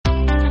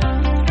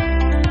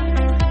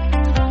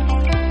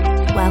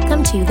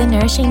welcome to the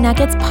Nourishing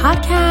Nuggets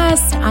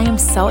podcast. I am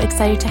so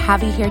excited to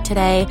have you here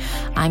today.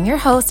 I'm your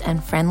host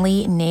and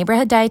friendly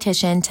neighborhood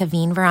dietitian,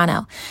 Taveen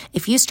Verano.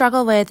 If you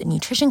struggle with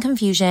nutrition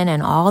confusion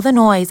and all the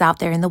noise out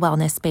there in the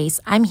wellness space,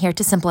 I'm here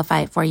to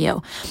simplify it for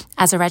you.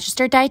 As a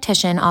registered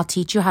dietitian, I'll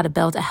teach you how to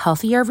build a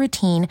healthier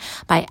routine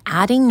by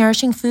adding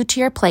nourishing food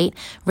to your plate,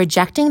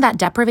 rejecting that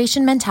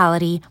deprivation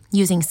mentality,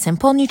 using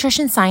simple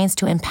nutrition science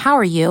to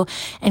empower you,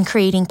 and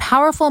creating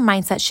powerful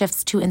mindset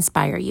shifts to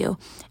inspire you.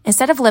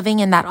 Instead of living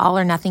in that all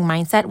or nothing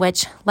mindset,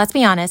 which, let's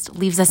be honest,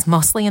 leaves us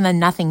mostly in the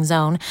nothing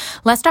zone,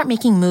 let's start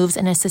making moves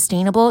in a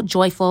sustainable,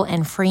 joyful,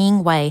 and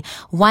freeing way,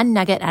 one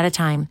nugget at a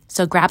time.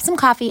 So grab some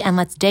coffee and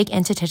let's dig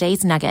into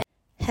today's nugget.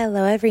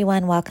 Hello,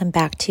 everyone. Welcome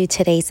back to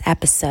today's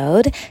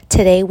episode.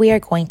 Today, we are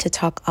going to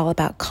talk all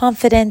about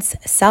confidence,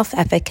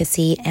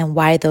 self-efficacy, and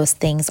why those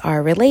things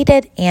are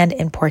related and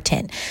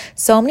important.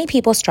 So many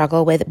people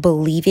struggle with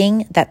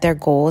believing that their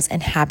goals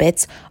and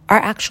habits are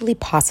actually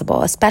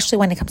possible, especially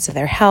when it comes to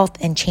their health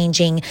and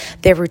changing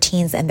their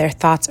routines and their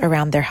thoughts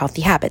around their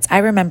healthy habits. I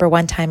remember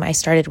one time I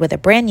started with a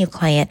brand new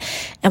client,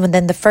 and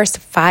within the first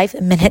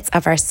 5 minutes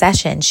of our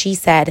session, she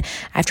said,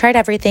 "I've tried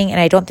everything and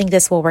I don't think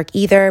this will work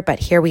either, but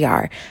here we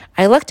are."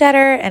 I looked at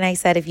her and I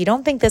said, "If you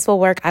don't think this will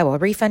work, I will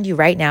refund you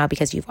right now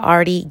because you've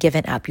already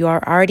given up. You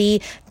are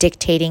already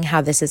dictating how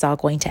this is all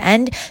going to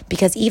end."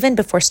 Because even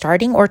before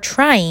starting or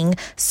trying,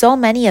 so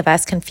many of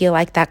us can feel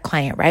like that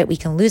client, right? We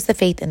can lose the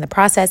faith in the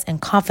process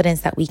and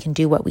confidence that we can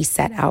do what we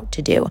set out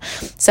to do.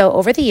 So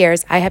over the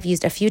years, I have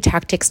used a few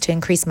tactics to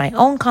increase my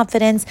own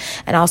confidence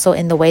and also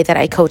in the way that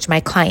I coach my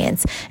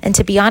clients. And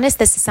to be honest,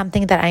 this is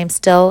something that I am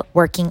still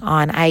working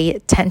on. I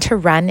tend to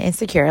run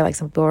insecure, like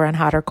some people run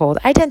hot or cold.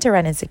 I tend to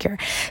run insecure.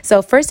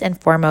 So first and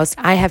foremost,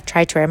 I have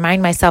tried to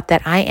remind myself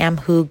that I am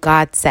who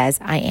God says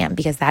I am,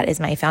 because that is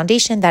my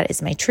foundation, that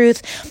is my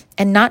truth,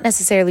 and not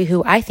necessarily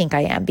who I think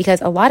I am,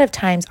 because a lot of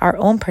times our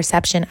own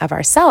perception of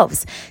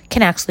ourselves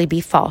can actually be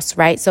false,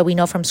 right? So we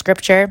know from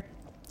scripture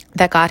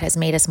that God has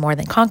made us more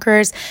than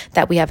conquerors,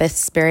 that we have a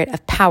spirit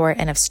of power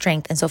and of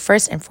strength. And so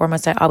first and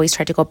foremost, I always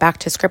try to go back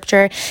to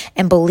scripture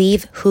and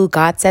believe who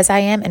God says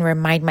I am and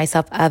remind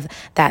myself of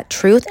that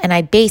truth. And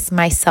I base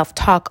my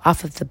self-talk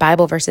off of the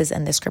Bible verses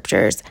and the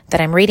scriptures that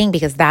I'm reading,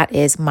 because that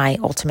is my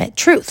ultimate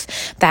truth.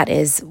 That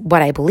is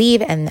what I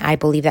believe. And I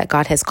believe that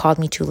God has called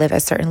me to live a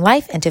certain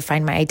life and to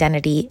find my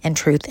identity and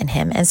truth in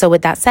Him. And so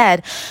with that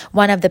said,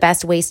 one of the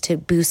best ways to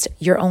boost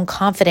your own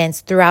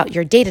confidence throughout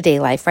your day-to-day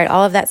life, right?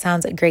 All of that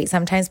sounds great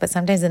sometimes, but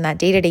sometimes in that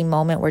day-to-day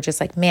moment, we're just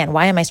like, man,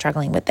 why am I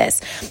struggling with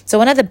this? So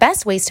one of the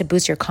best ways to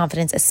boost your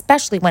confidence,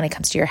 especially when it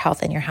comes to your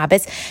health and your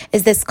habits,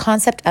 is this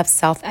concept of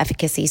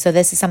self-efficacy. So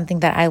this is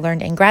something that I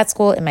learned in grad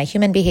school in my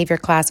human behavior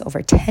class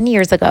over 10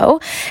 years ago.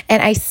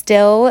 And it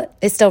still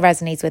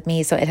resonates with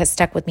me. So it has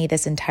stuck with me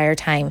this entire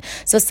time.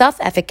 So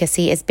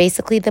self-efficacy is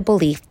basically the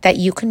belief that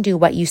you can do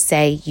what you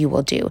say you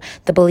will do,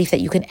 the belief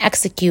that you can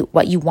execute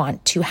what you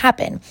want to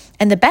happen.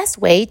 And the best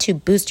way to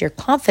boost your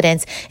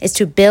confidence is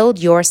to build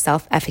your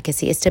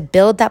self-efficacy, is to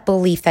build that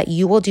belief that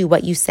you will do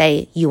what you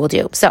say you will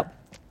do. So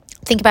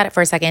think about it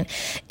for a second.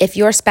 If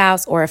your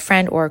spouse or a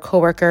friend or a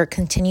coworker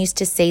continues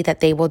to say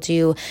that they will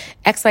do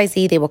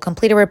XYZ, they will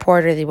complete a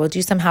report or they will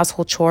do some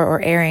household chore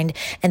or errand,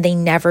 and they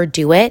never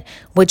do it,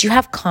 would you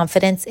have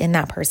confidence in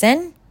that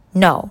person?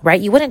 No, right?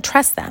 You wouldn't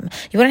trust them.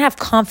 You wouldn't have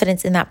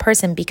confidence in that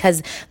person,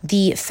 because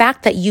the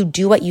fact that you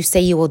do what you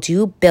say you will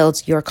do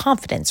builds your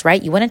confidence,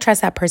 right? You wouldn't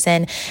trust that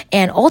person.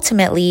 And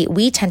ultimately,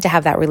 we tend to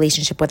have that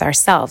relationship with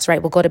ourselves,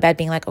 right? We'll go to bed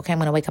being like, okay, I'm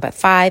going to wake up at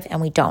 5, and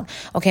we don't.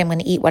 Okay, I'm going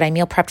to eat what I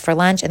meal prepped for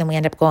lunch, and then we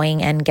end up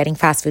going and getting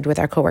fast food with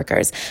our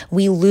coworkers.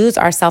 We lose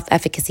our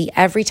self-efficacy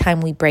every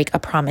time we break a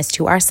promise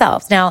to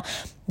ourselves. Now,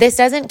 this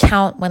doesn't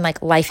count when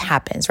life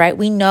happens, right?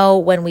 We know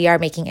when we are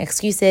making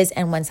excuses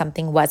and when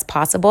something was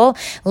possible.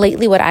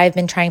 Lately, what I've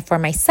been trying for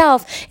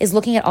myself is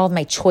looking at all of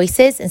my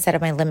choices instead of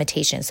my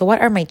limitations. So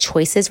what are my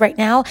choices right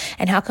now?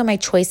 And how can my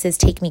choices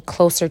take me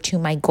closer to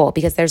my goal?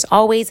 Because there's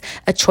always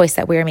a choice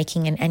that we are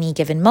making in any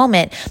given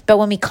moment. But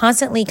when we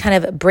constantly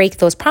kind of break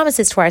those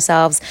promises to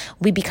ourselves,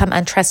 we become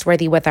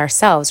untrustworthy with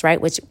ourselves,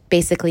 right? Which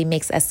basically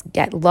makes us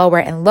get lower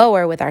and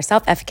lower with our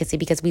self-efficacy,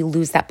 because we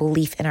lose that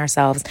belief in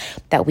ourselves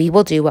that we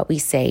will do what we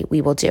say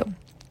we will do.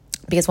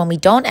 Because when we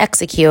don't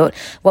execute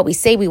what we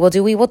say we will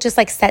do, we will just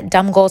set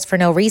dumb goals for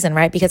no reason,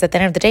 right? Because at the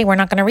end of the day, we're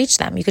not going to reach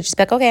them. You could just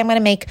be like, okay, I'm going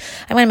to make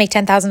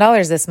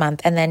 $10,000 this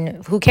month. And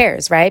then who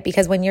cares, right?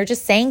 Because when you're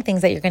just saying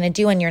things that you're going to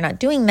do and you're not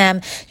doing them,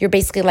 you're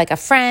basically like a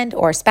friend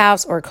or a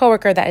spouse or a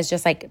coworker that is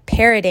just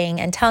parroting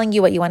and telling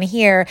you what you want to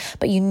hear.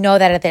 But you know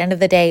that at the end of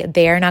the day,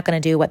 they are not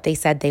going to do what they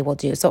said they will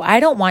do. So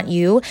I don't want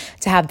you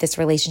to have this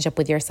relationship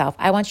with yourself.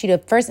 I want you to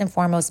first and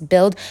foremost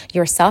build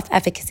your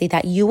self-efficacy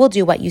that you will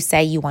do what you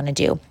say you want to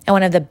do. And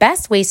one of the best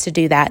best ways to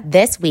do that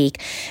this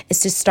week is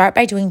to start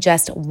by doing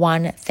just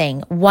one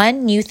thing,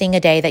 one new thing a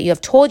day that you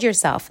have told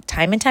yourself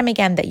time and time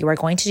again that you are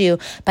going to do,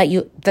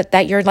 but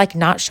that you're like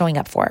not showing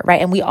up for,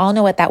 right? And we all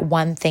know what that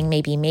one thing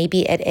may be.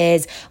 Maybe it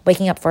is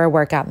waking up for a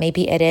workout.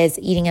 Maybe it is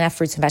eating enough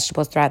fruits and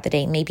vegetables throughout the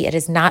day. Maybe it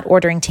is not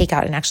ordering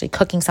takeout and actually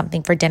cooking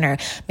something for dinner.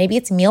 Maybe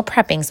it's meal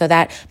prepping so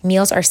that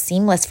meals are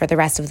seamless for the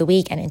rest of the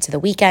week and into the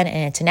weekend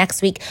and into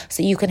next week,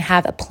 so you can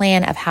have a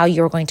plan of how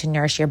you're going to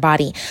nourish your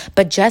body.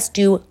 But just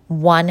do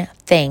one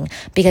thing,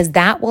 because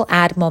that will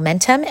add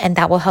momentum and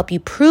that will help you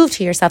prove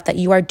to yourself that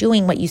you are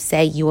doing what you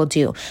say you will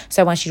do.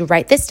 So I want you to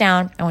write this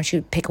down. I want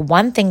you to pick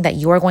one thing that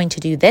you are going to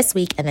do this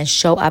week and then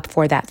show up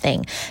for that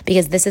thing,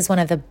 because this is one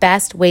of the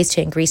best ways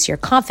to increase your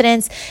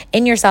confidence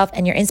in yourself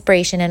and your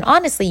inspiration and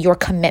honestly your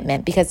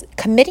commitment, because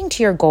committing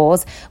to your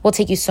goals will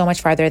take you so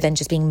much farther than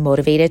just being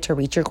motivated to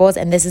reach your goals.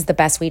 And this is the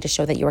best way to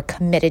show that you are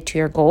committed to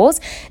your goals,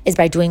 is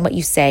by doing what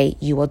you say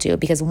you will do,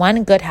 because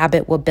one good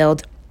habit will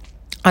build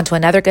onto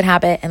another good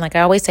habit. And like I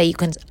always say, you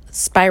can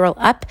spiral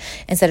up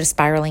instead of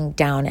spiraling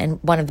down. And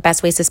one of the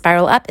best ways to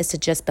spiral up is to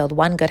just build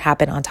one good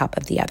habit on top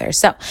of the other.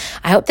 So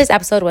I hope this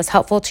episode was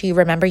helpful to you.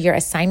 Remember, your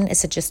assignment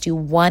is to just do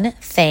one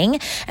thing.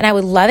 And I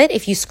would love it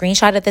if you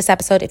screenshotted this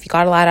episode. If you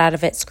got a lot out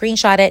of it,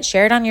 screenshot it,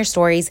 share it on your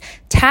stories,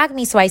 tag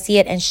me so I see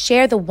it, and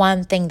share the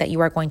one thing that you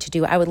are going to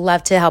do. I would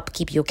love to help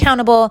keep you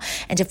accountable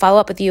and to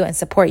follow up with you and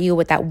support you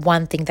with that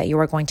one thing that you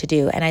are going to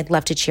do. And I'd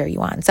love to cheer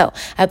you on. So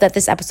I hope that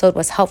this episode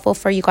was helpful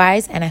for you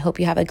guys, and I hope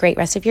you have a great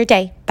rest of your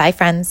day. Bye,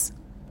 friends.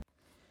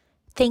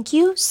 Thank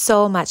you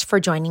so much for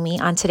joining me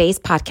on today's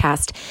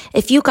podcast.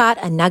 If you got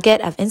a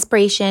nugget of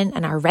inspiration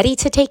and are ready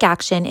to take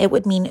action, it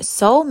would mean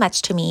so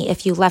much to me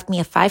if you left me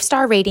a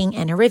 5-star rating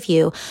and a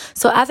review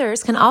so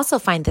others can also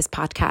find this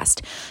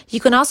podcast. You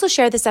can also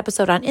share this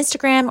episode on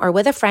Instagram or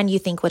with a friend you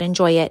think would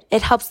enjoy it.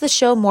 It helps the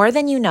show more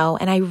than you know,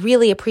 and I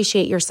really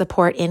appreciate your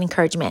support and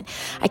encouragement.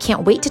 I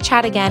can't wait to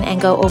chat again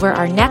and go over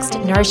our next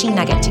nourishing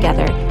nugget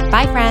together.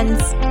 Bye,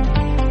 friends.